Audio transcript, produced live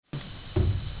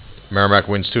Merrimack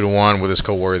wins 2-1 with his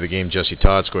co-warrior of the game, Jesse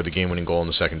Todd, scored the game-winning goal in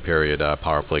the second period,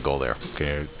 power play goal there.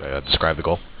 Can you describe the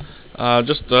goal?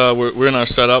 We're in our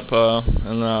setup,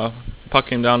 and puck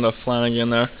came down to Flanagan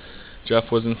there.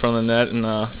 Jeff was in front of the net, and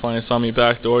Flanagan saw me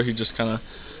back door. He just kind of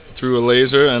threw a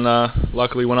laser, and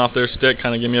luckily went off their stick,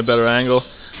 kind of gave me a better angle.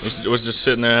 It was just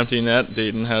sitting there, empty net.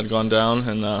 Dayton had gone down,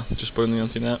 and just put it in the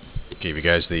empty net. Gave you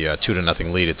guys the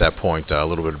 2-0 lead at that point. A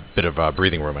little bit of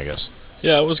breathing room, I guess.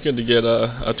 Yeah, it was good to get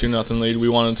a 2-0 lead. We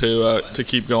wanted to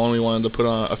keep going. We wanted to put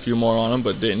on a few more on them,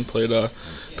 but Dayton played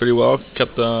pretty well,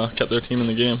 kept their team in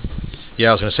the game. Yeah,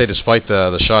 I was going to say, despite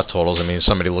the shot totals, I mean,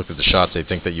 somebody looked at the shots, they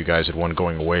think that you guys had won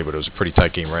going away, but it was a pretty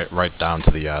tight game right down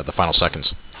to the final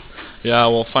seconds. Yeah,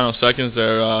 well, final seconds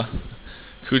there,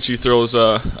 Cucci throws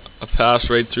a pass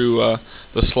right through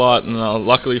the slot, and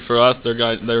luckily for us, their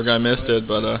guy missed it,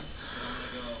 but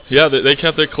yeah, they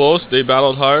kept it close. They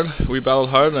battled hard. We battled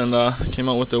hard and came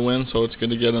out with the win, so it's good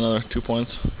to get another 2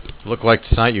 points. Looked like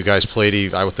tonight you guys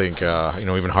played, I would think,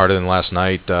 even harder than last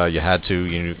night. You had to,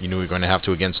 you knew you were going to have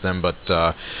to against them, but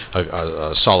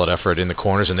a solid effort in the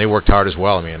corners, and they worked hard as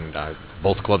well. I mean,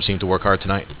 both clubs seemed to work hard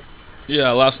tonight.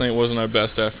 Yeah, last night wasn't our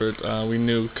best effort. We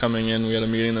knew coming in. We had a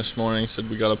meeting this morning. Said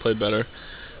we got to play better.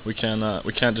 We can't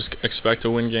just expect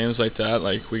to win games like that.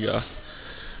 Like we got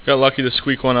lucky to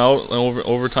squeak one out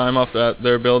overtime off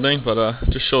their building, but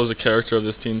just shows the character of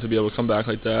this team to be able to come back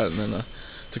like that, and then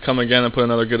to come again and put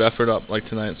another good effort up like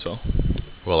tonight. So.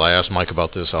 Well, I asked Mike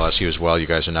about this. I'll ask you as well. You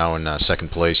guys are now in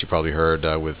second place. You probably heard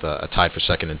with a tie for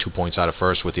second and 2 points out of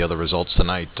first with the other results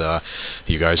tonight.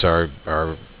 You guys are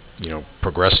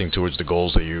progressing towards the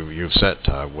goals that you've set.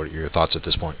 What are your thoughts at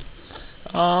this point?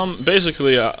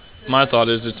 Basically, my thought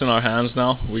is it's in our hands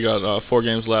now. We got 4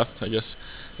 games left. I guess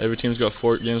every team's got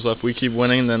 4 games left. We keep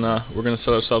winning, then we're going to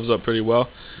set ourselves up pretty well.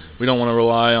 We don't want to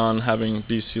rely on having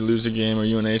BC lose a game or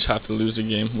UNH have to lose a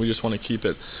game. We just want to keep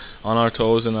it on our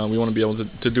toes, and we want to be able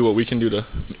to do what we can do to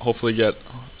hopefully get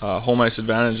home ice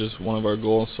advantage is one of our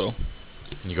goals. So.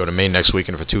 You go to Maine next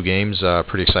weekend for 2 games.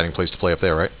 Pretty exciting place to play up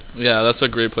there, right? Yeah, that's a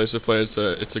great place to play.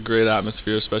 It's a great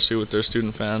atmosphere, especially with their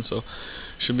student fans. So, it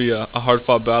should be a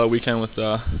hard-fought battle weekend with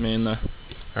Maine there.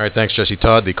 All right, thanks, Jesse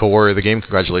Todd, the co-warrior of the game.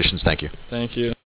 Congratulations. Thank you. Thank you.